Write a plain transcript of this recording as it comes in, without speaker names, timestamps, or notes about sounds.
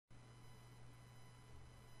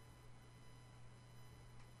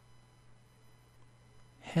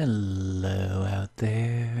Hello out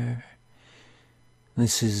there.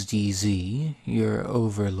 This is DZ, your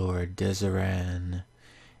overlord Deseran,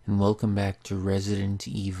 and welcome back to Resident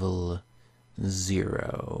Evil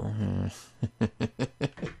 0.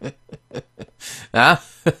 Ah?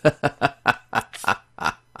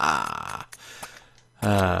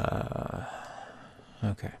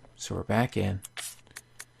 Okay, so we're back in.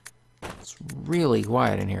 It's really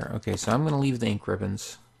quiet in here. Okay, so I'm going to leave the ink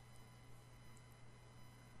ribbons.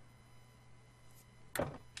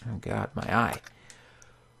 Oh god, my eye.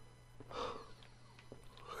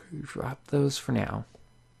 Drop those for now.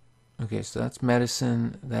 Okay, so that's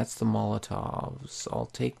medicine. That's the Molotovs. I'll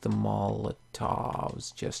take the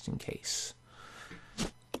Molotovs just in case.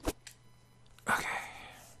 Okay.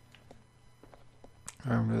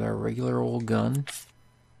 Armed with our regular old gun.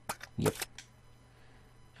 Yep.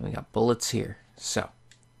 And we got bullets here. So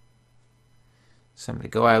I'm going to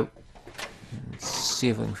go out and see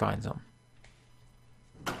if we can find some.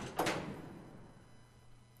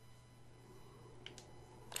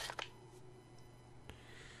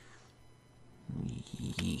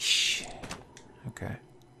 Yeesh. Okay.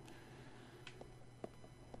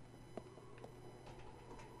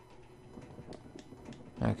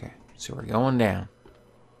 Okay, so we're going down.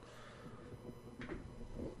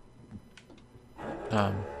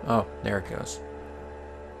 Oh, there it goes.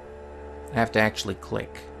 I have to actually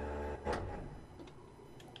click.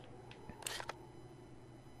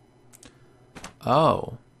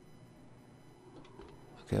 Oh.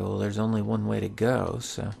 Okay, well, there's only one way to go,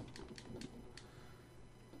 so...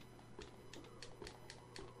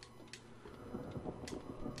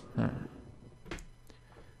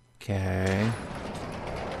 Okay.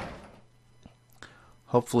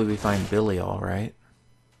 Hopefully we find Billy all right.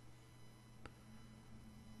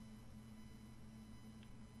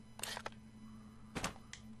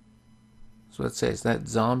 So let's say, is that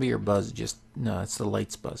zombie or buzz just... No, it's the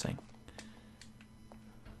lights buzzing.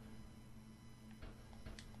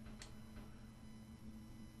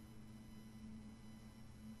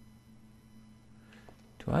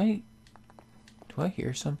 Do I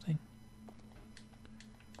hear something?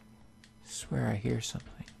 I swear I hear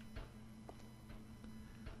something.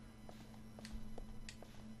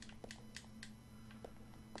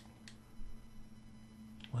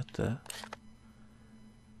 What the...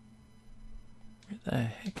 Where the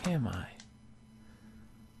heck am I?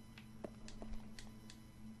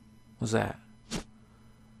 What's that?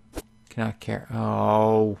 Cannot care.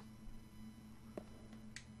 Oh.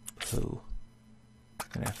 Pooh. I'm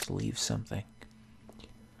gonna have to leave something.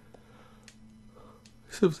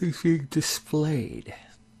 Something's being displayed.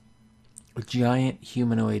 A giant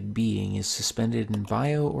humanoid being is suspended in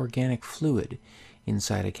bioorganic fluid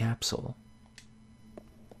inside a capsule.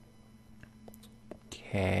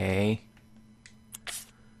 Okay.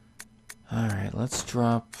 Alright, let's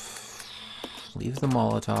drop... Leave the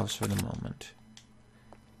Molotovs for the moment.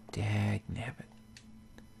 Dagnabbit.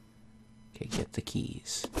 Okay, get the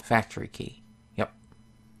keys. Factory key. Yep.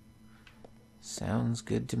 Sounds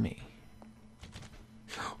good to me.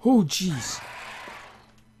 Oh, jeez.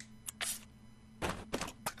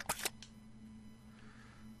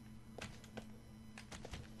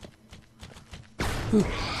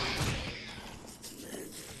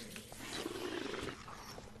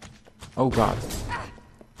 Oh, God.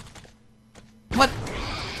 What?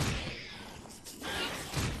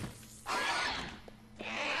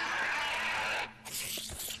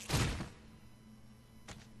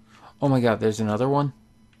 Oh my God, there's another one?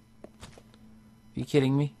 Are you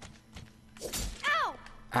kidding me? Ow!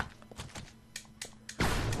 Ah.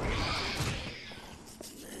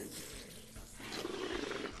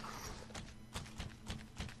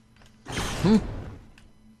 Hmm.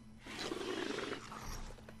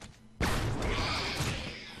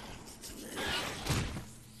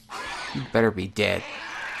 You better be dead.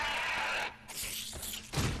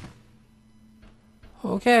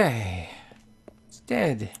 Okay. It's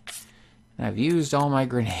dead. And I've used all my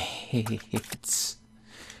grenades.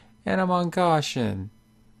 And I'm on caution.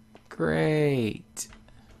 Great.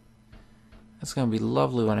 That's going to be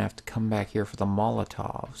lovely when I have to come back here for the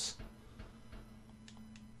Molotovs.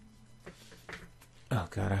 Oh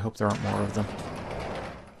God, I hope there aren't more of them.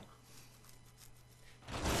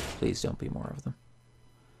 Please don't be more of them.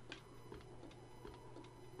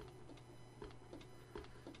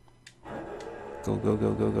 Go, go,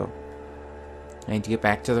 go, go, go. I need to get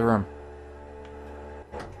back to the room.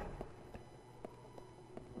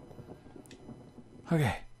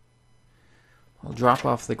 Okay. I'll drop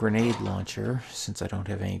off the grenade launcher, since I don't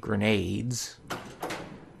have any grenades.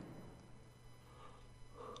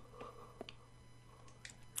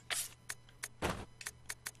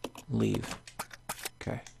 leave.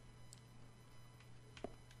 Okay.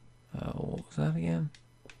 What was that again?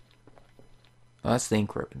 Oh, that's the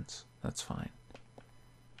ink ribbons. That's fine.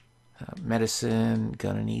 Medicine,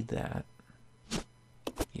 gonna need that.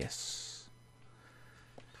 Yes.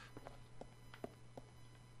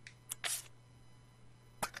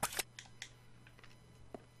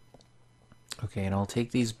 Okay, and I'll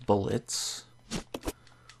take these bullets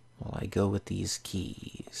while I go with these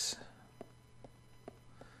keys.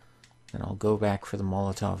 And I'll go back for the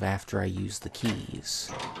Molotov after I use the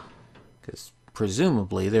keys. Because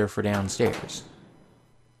presumably they're for downstairs.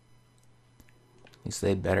 At least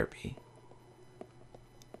they better be.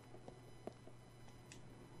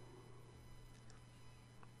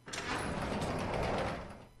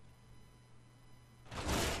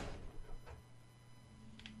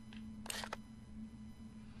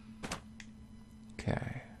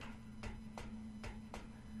 Okay.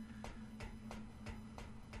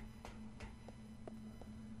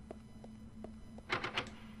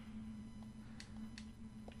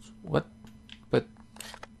 What? But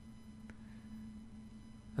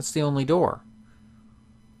that's the only door.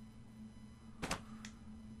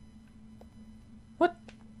 What?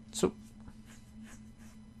 So,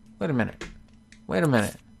 wait a minute. Wait a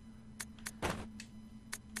minute.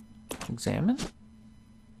 Examine?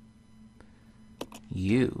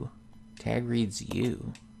 You. Tag reads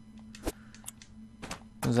you.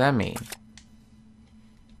 What does that mean?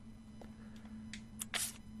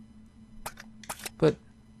 But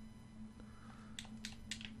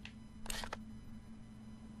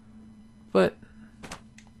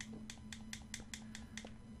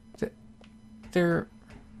they're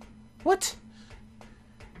what?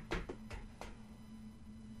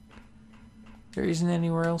 There isn't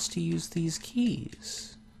anywhere else to use these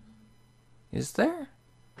keys. Is there?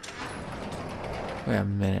 Wait a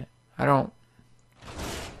minute. I don't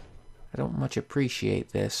much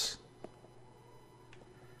appreciate this.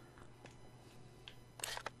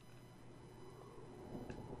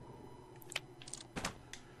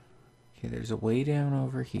 Okay, there's a way down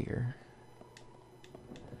over here.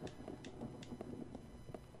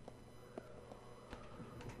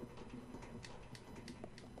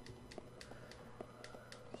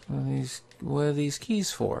 What are these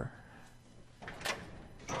keys for?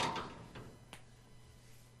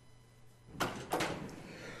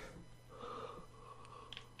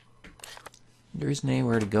 There isn't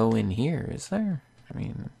anywhere to go in here, is there? I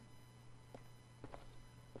mean,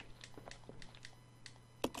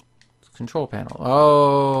 it's a control panel.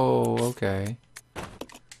 Oh, okay.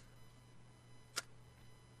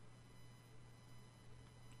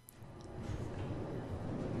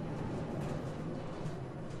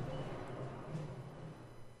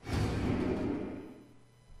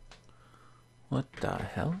 What the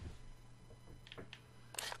hell?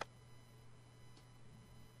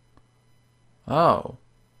 Oh.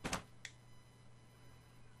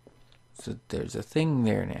 So there's a thing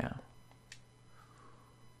there now.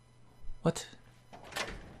 What?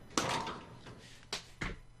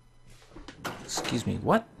 Excuse me,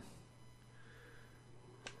 what?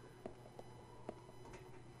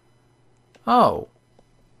 Oh.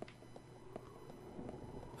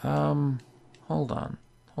 Hold on.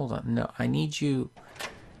 Hold on. No, I need you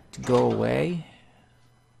to go away.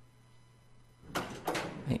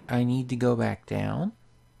 I need to go back down.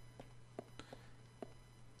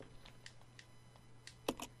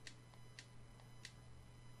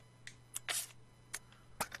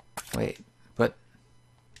 Wait, but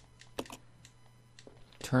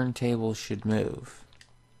turntable should move.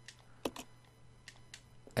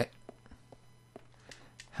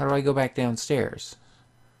 How do I go back downstairs?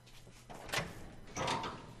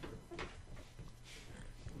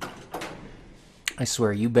 I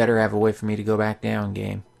swear, you better have a way for me to go back down,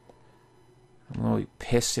 game. I'm gonna be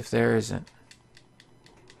pissed if there isn't.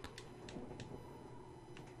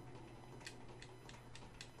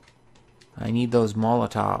 I need those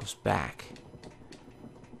Molotovs back.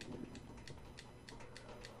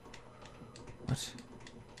 What?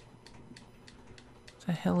 What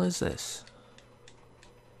the hell is this?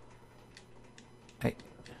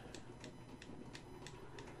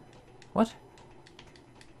 What?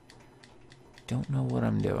 Don't know what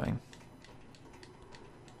I'm doing.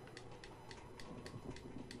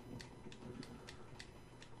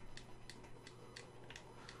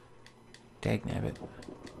 Dagnabbit.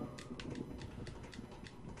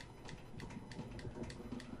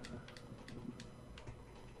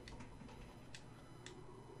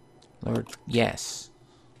 Lord, yes.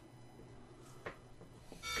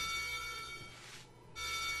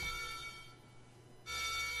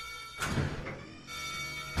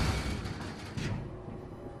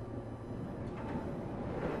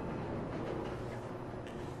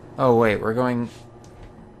 Oh, wait, we're going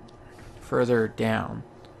further down.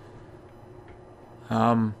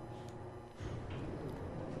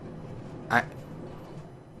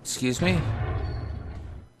 Excuse me?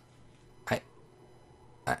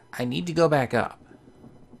 I need to go back up.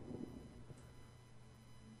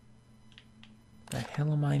 The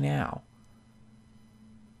hell am I now?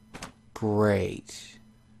 Great.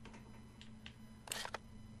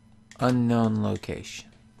 Unknown location.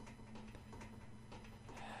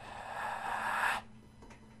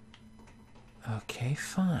 Okay,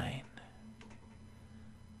 fine.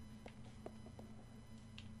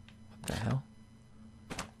 What the hell?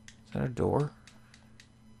 Is that a door?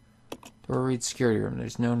 Door reads security room.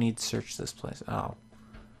 There's no need to search this place. Oh.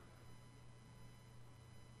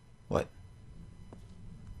 What?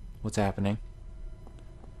 What's happening?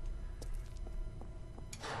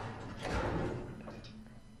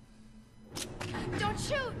 Don't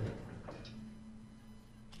shoot!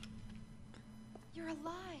 You're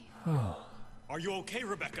alive. Oh. Are you okay,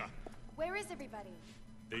 Rebecca? Where is everybody?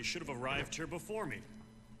 They should have arrived here before me.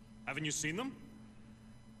 Haven't you seen them?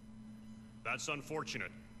 That's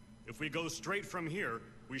unfortunate. If we go straight from here,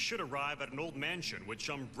 we should arrive at an old mansion which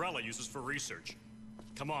Umbrella uses for research.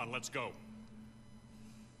 Come on, let's go.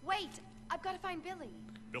 Wait! I've got to find Billy.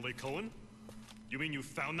 Billy Cohen? You mean you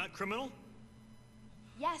found that criminal?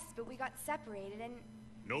 Yes, but we got separated and...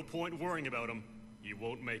 No point worrying about him. He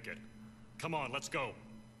won't make it. Come on, let's go.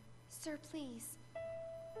 Sir, please.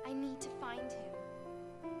 I need to find him.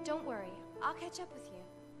 Don't worry. I'll catch up with you.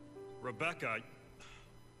 Rebecca...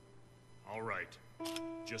 All right.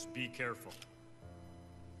 Just be careful.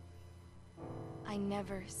 I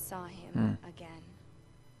never saw him again.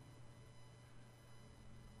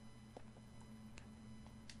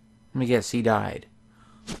 Let me guess, he died.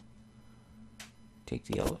 Take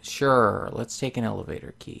the elevator. Sure, let's take an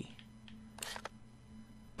elevator key.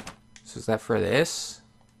 So is that for this?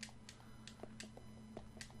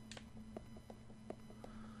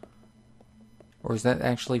 Or is that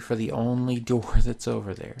actually for the only door that's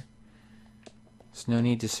over there? There's no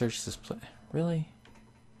need to search this place. Really?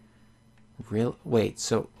 Wait,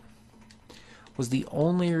 so... was the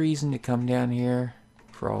only reason to come down here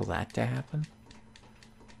for all that to happen?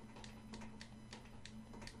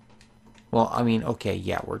 Well, I mean, okay,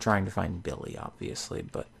 yeah, we're trying to find Billy, obviously,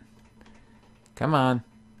 but... come on.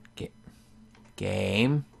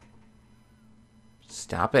 Game.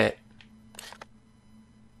 Stop it.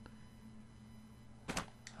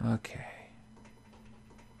 Okay.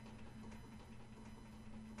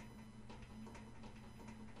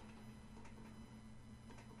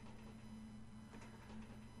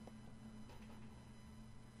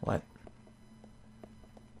 What?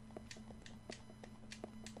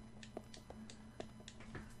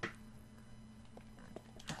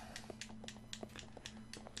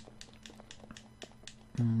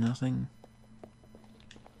 Nothing.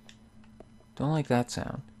 Don't like that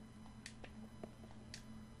sound.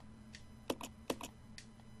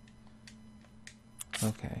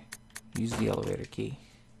 Okay. Use the elevator key.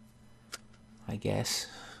 I guess.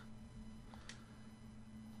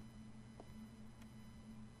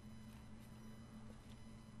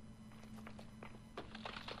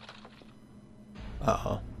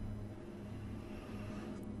 Uh-oh.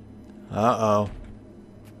 Uh-oh.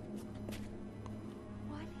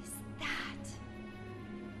 What is that?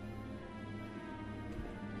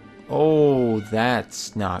 Oh,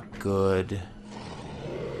 that's not good.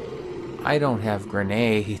 I don't have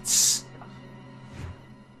grenades.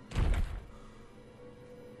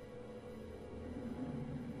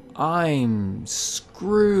 I'm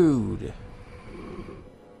screwed.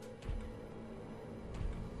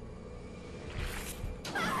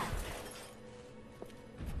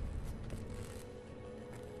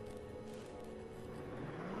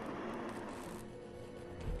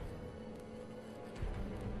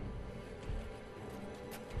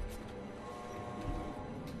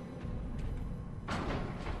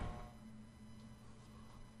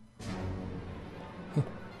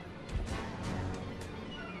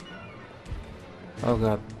 Oh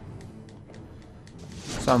god.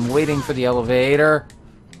 So I'm waiting for the elevator.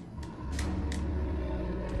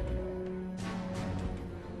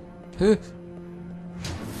 Huh.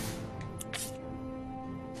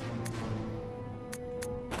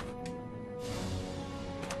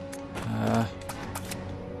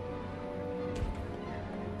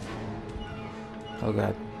 Oh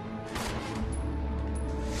god.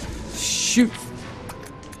 Shoot!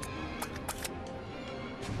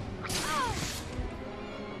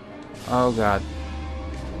 Oh god.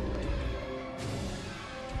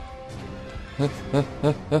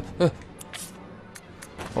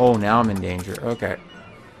 Oh, now I'm in danger. Okay.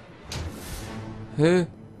 Huh?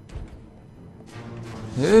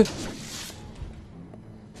 Huh?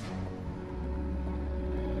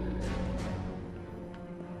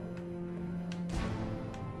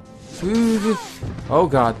 Oh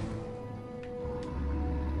god.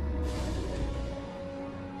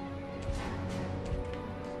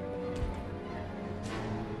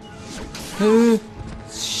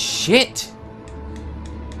 Shit!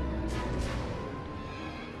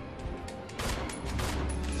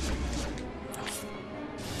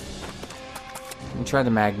 Let me try the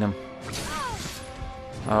Magnum.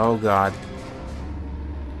 Oh god.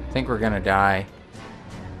 I think we're gonna die.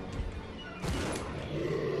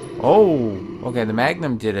 Oh! Okay, the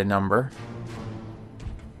Magnum did a number.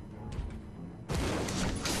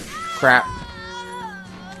 Crap.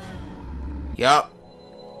 Yup.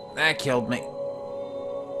 That killed me.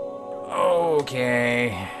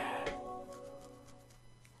 Okay.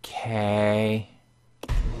 Okay.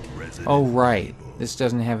 Oh, right. This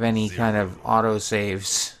doesn't have any kind of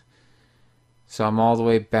autosaves. So I'm all the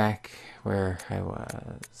way back where I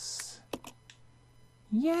was.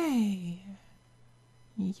 Yay!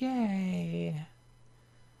 Yay!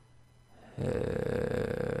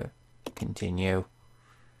 Continue.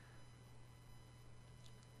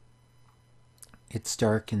 It's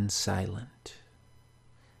dark and silent,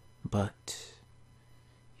 but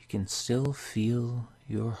you can still feel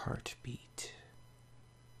your heartbeat.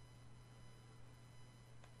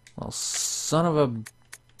 Well, son of a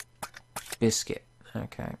biscuit.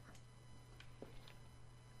 Okay.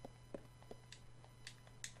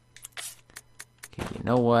 Okay, you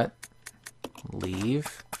know what?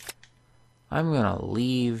 Leave. I'm gonna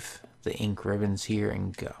leave the ink ribbons here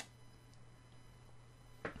and go.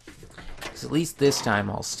 Because at least this time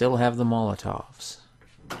I'll still have the Molotovs.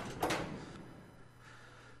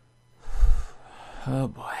 Oh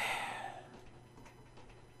boy.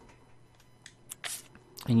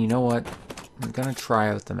 And you know what? I'm gonna try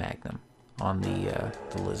out the Magnum on the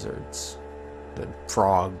lizards. The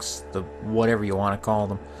frogs. The whatever you want to call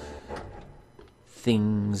them.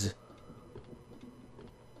 Things.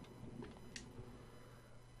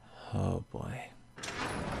 Oh boy.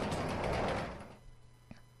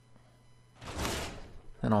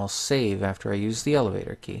 Then I'll save after I use the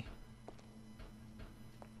elevator key.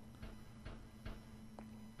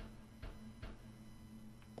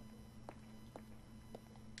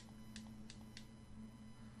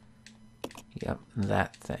 Yep,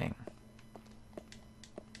 that thing.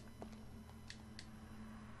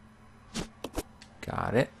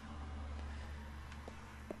 Got it.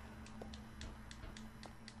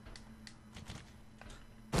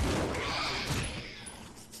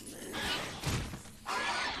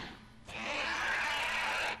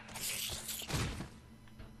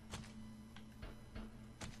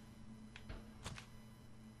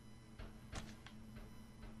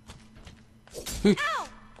 Ow.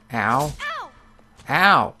 Ow!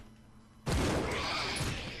 Ow!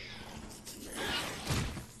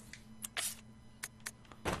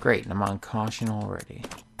 Great, and I'm on caution already.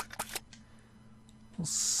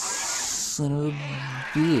 Son of a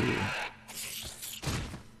bitch.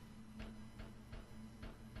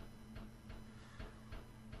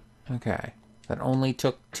 Okay. That only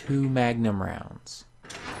took 2 Magnum rounds.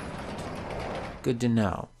 Good to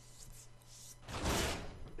know.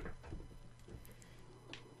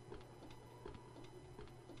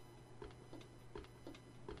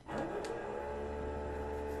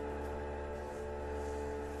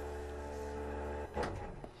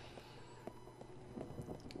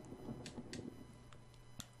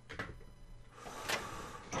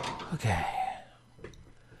 Okay.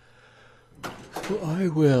 So I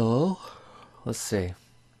will... Let's see.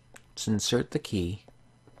 Let's insert the key.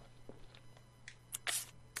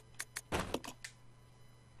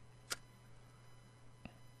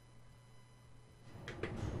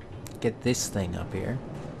 Get this thing up here.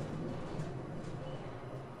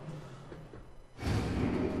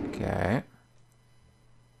 Okay.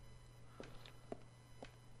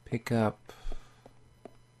 Pick up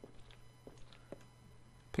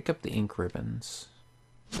the ink ribbons.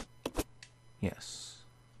 Yes.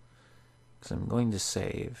 Because I'm going to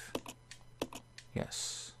save.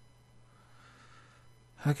 Yes.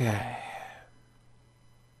 Okay.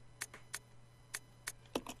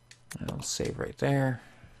 I'll save right there.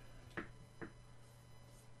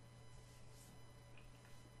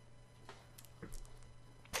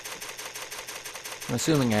 I'm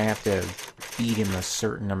assuming I have to beat him a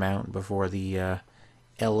certain amount before the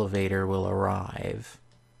elevator will arrive.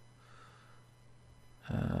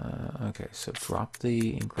 Okay, so drop the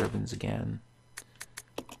ink ribbons again.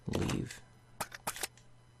 Leave.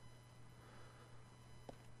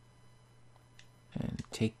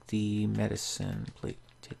 take the medicine, please.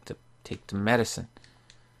 Take the medicine.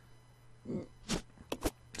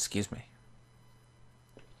 Excuse me.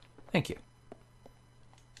 Thank you.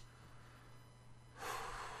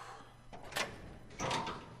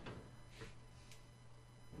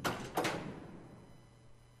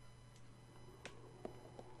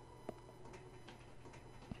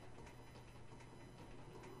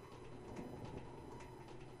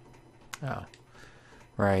 Oh,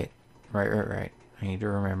 right. I need to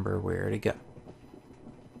remember where to go.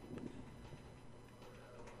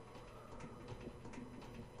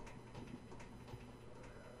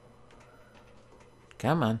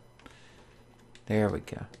 Come on. There we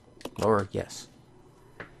go. Lower, yes.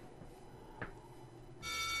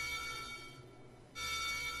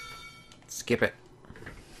 Skip it.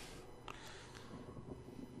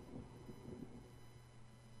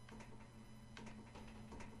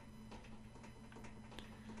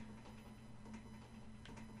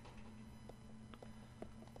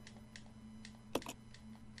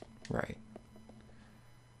 Right.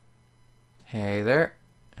 Hey there.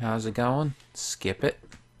 How's it going? Skip it.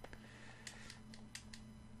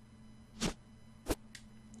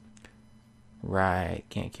 Right.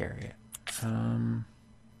 Can't carry it.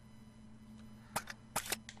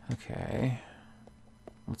 Okay.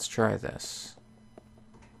 Let's try this.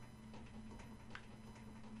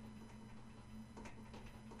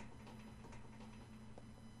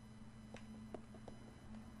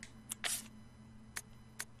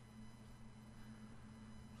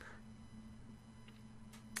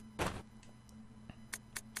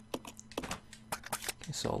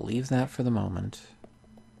 So I'll leave that for the moment.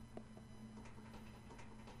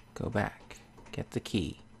 Go back. Get the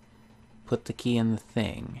key. Put the key in the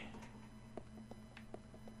thing.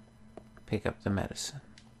 Pick up the medicine.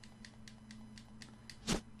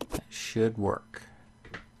 That should work.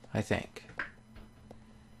 I think.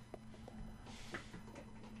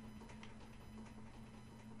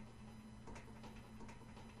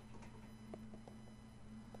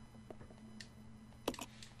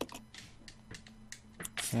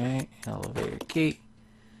 Okay, elevator key.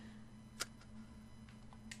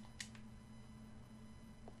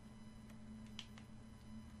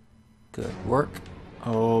 Good work.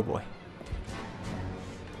 Oh boy.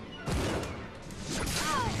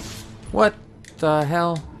 What the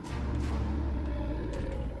hell?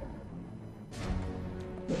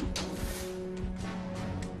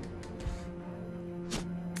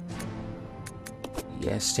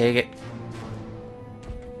 Yes, take it.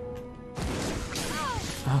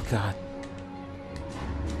 Oh god.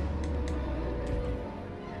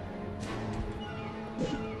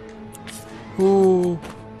 Ooh.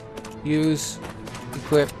 Use.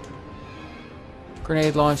 Equip.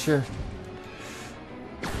 Grenade launcher.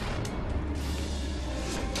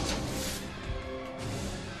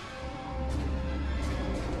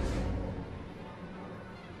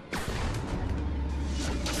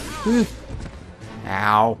 Ooh.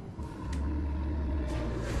 Ow.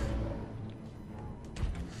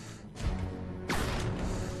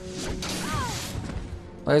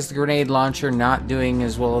 Why is the grenade launcher not doing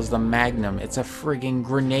as well as the Magnum? It's a friggin'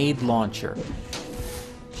 grenade launcher.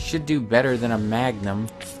 Should do better than a Magnum.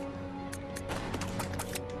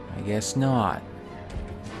 I guess not.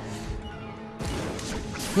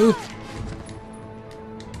 Ooh.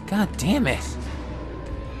 God damn it.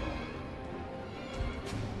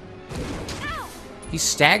 He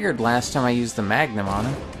staggered last time I used the Magnum on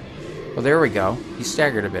him. Well, there we go. He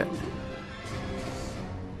staggered a bit.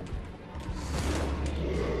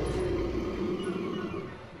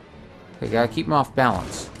 I gotta keep him off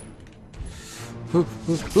balance. Ooh,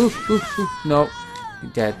 ooh, ooh, ooh, ooh. Nope. I'm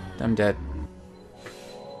dead. I'm dead.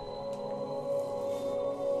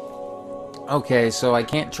 Okay, so I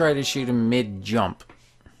can't try to shoot him mid-jump.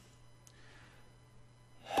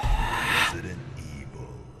 Resident Evil.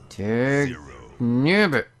 Dig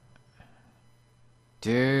nibbit.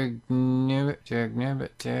 Dig nibbit, dig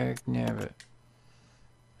nibbit, dig nibbit.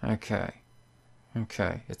 Okay.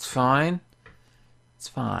 Okay. It's fine. It's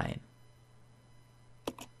fine.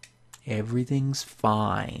 Everything's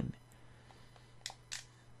fine.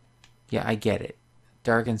 Yeah, I get it.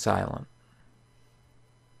 Dark and silent.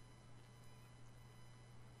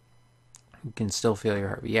 You can still feel your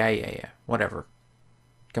heartbeat. Yeah. Whatever.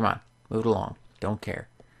 Come on. Move along. Don't care.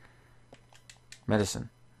 Medicine.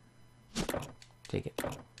 Take it.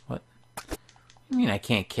 What? I mean I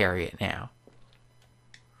can't carry it now.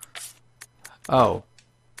 Oh.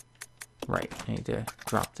 Right. I need to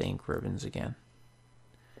drop the ink ribbons again.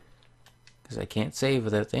 Because I can't save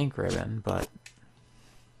without the ink ribbon, but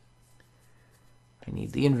I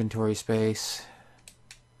need the inventory space.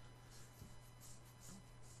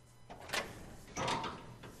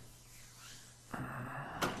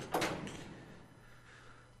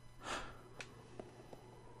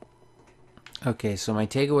 Okay, so my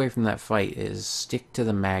takeaway from that fight is stick to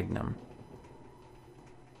the Magnum.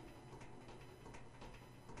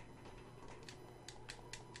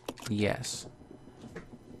 Yes.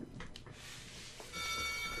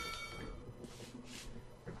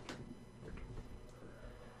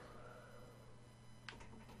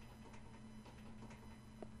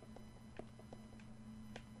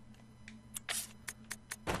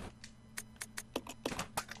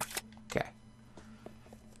 Okay.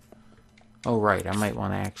 Oh, right. I might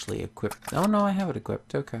want to actually equip... Oh, no, I have it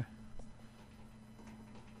equipped. Okay.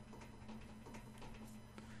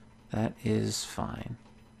 That is fine.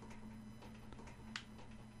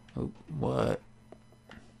 Oh, what?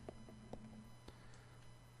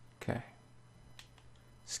 Okay.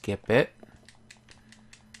 Skip it.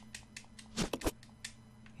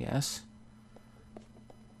 Yes.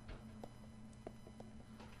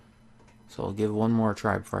 So I'll give one more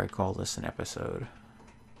try before I call this an episode.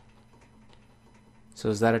 So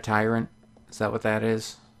is that a tyrant? Is that what that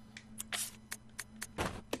is? I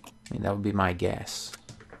mean, that would be my guess.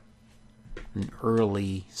 An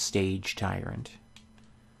early stage tyrant.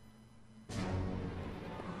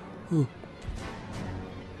 Ooh.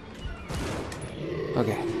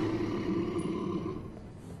 Okay.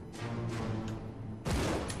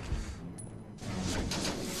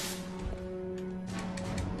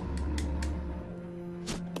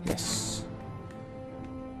 Yes.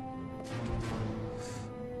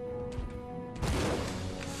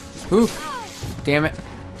 Ooh! Damn it.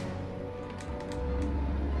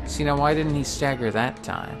 See, now why didn't he stagger that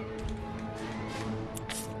time?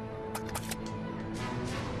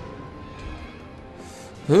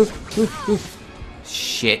 Ooh, ooh, ooh.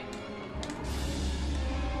 Shit.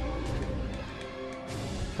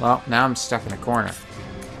 Well, now I'm stuck in a corner.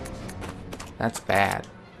 That's bad.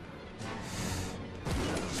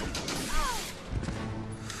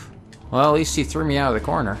 Well, at least he threw me out of the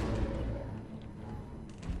corner.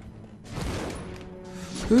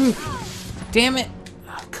 Ooh, damn it.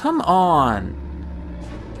 Oh, come on.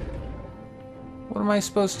 What am I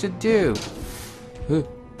supposed to do? Ooh.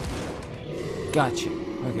 Gotcha.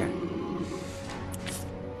 Okay.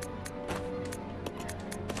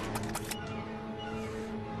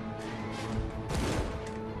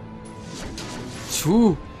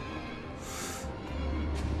 Ooh.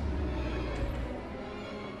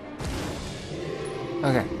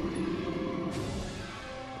 Okay.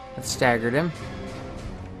 That staggered him.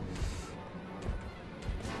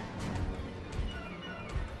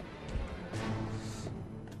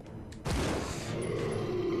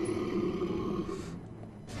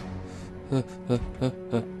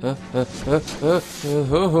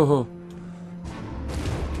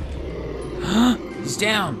 He's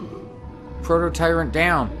down. Proto-tyrant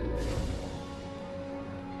down.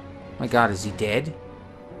 My god, is he dead?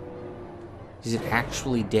 Is it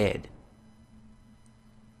actually dead?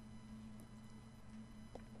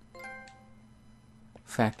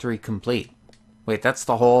 Factory complete. Wait, that's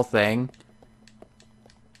the whole thing?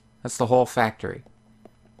 That's the whole factory.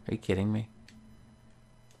 Are you kidding me?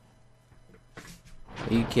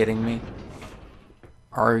 Are you kidding me?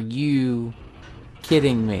 Are you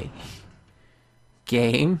kidding me?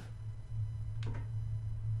 Game?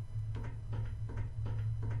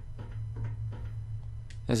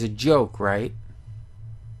 As a joke, right?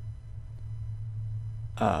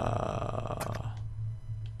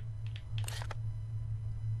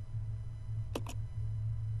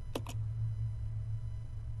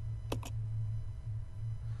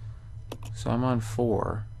 So I'm on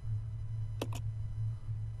 4.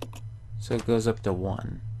 So it goes up to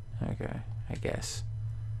 1. Okay, I guess.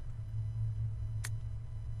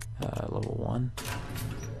 Level 1.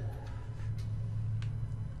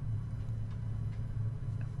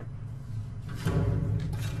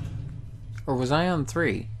 Or was I on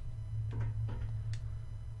 3?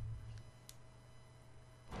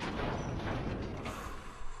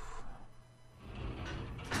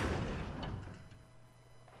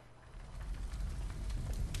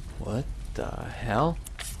 What the hell?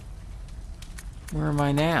 Where am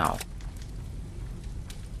I now?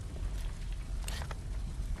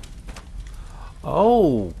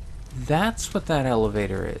 Oh, that's what that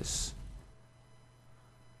elevator is.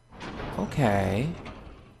 Okay.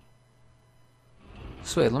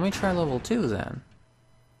 So wait, let me try level 2 then.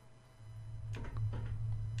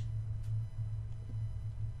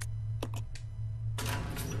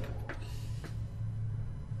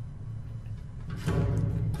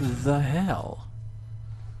 The hell?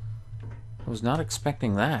 I was not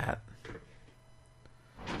expecting that.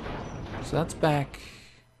 So that's back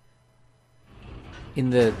in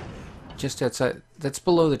the... just outside... That's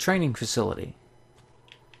below the training facility.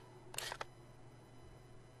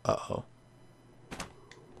 Uh-oh.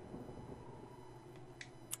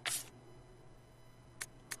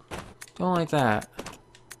 Don't like that.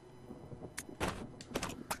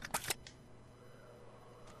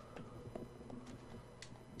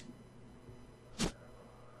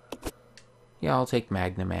 Yeah, I'll take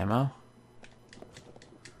magnum ammo.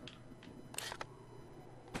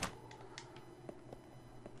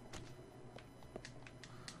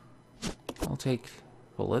 I'll take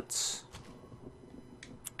bullets.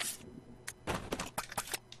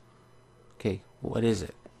 Okay, what is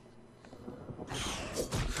it?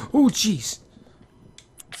 Oh, jeez!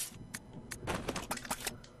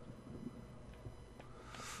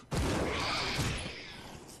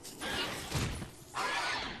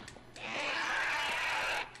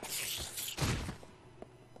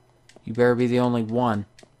 You better be the only one.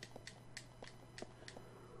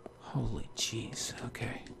 Holy jeez,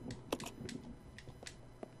 okay.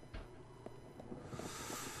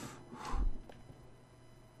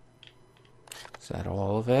 Is that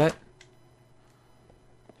all of it?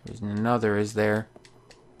 There's another, is there?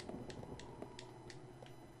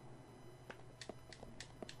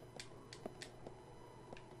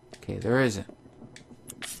 Okay, there isn't.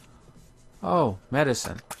 Oh,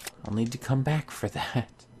 medicine. I'll need to come back for that.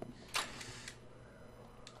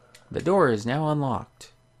 The door is now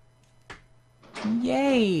unlocked.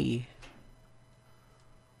 Yay!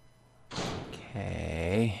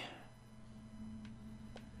 Okay.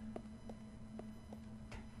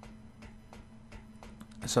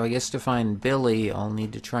 So I guess to find Billy, I'll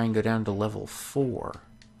need to try and go down to level 4.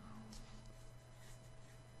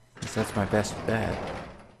 Because that's my best bet.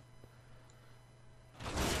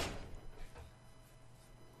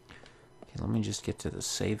 Okay, let me just get to the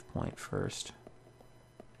save point first.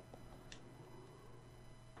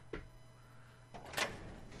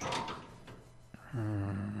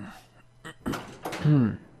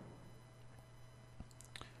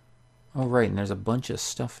 Oh, right, and there's a bunch of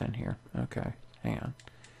stuff in here. Okay, hang on.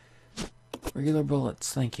 Regular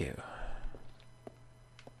bullets, thank you.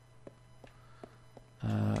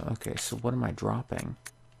 Okay, so what am I dropping?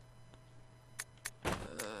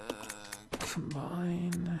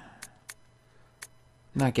 Combine.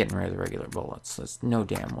 Not getting rid of the regular bullets. There's no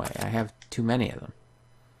damn way. I have too many of them.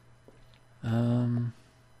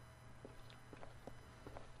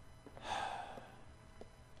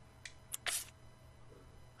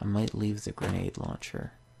 I might leave the grenade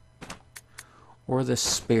launcher. Or the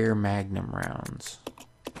spare magnum rounds.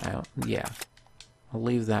 Yeah. I'll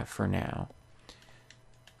leave that for now.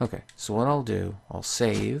 Okay, so what I'll do, I'll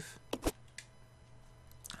save.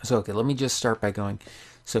 So, okay, let me just start by going.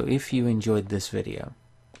 So if you enjoyed this video,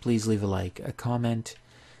 please leave a like, a comment,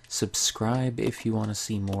 subscribe if you want to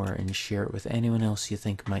see more, and share it with anyone else you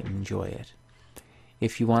think might enjoy it.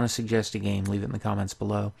 If you want to suggest a game, leave it in the comments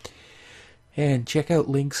below. And check out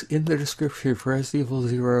links in the description for Resident Evil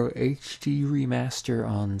 0 HD Remaster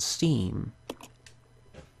on Steam.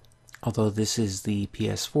 Although this is the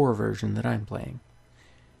PS4 version that I'm playing.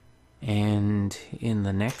 And in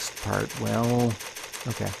the next part, well,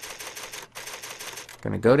 okay.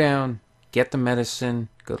 Gonna go down, get the medicine,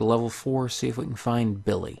 go to level 4, see if we can find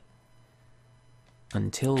Billy.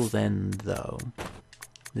 Until then, though,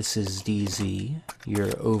 this is DZ, your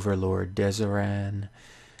overlord Deseran.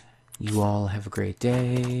 You all have a great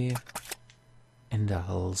day, and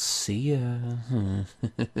I'll see ya.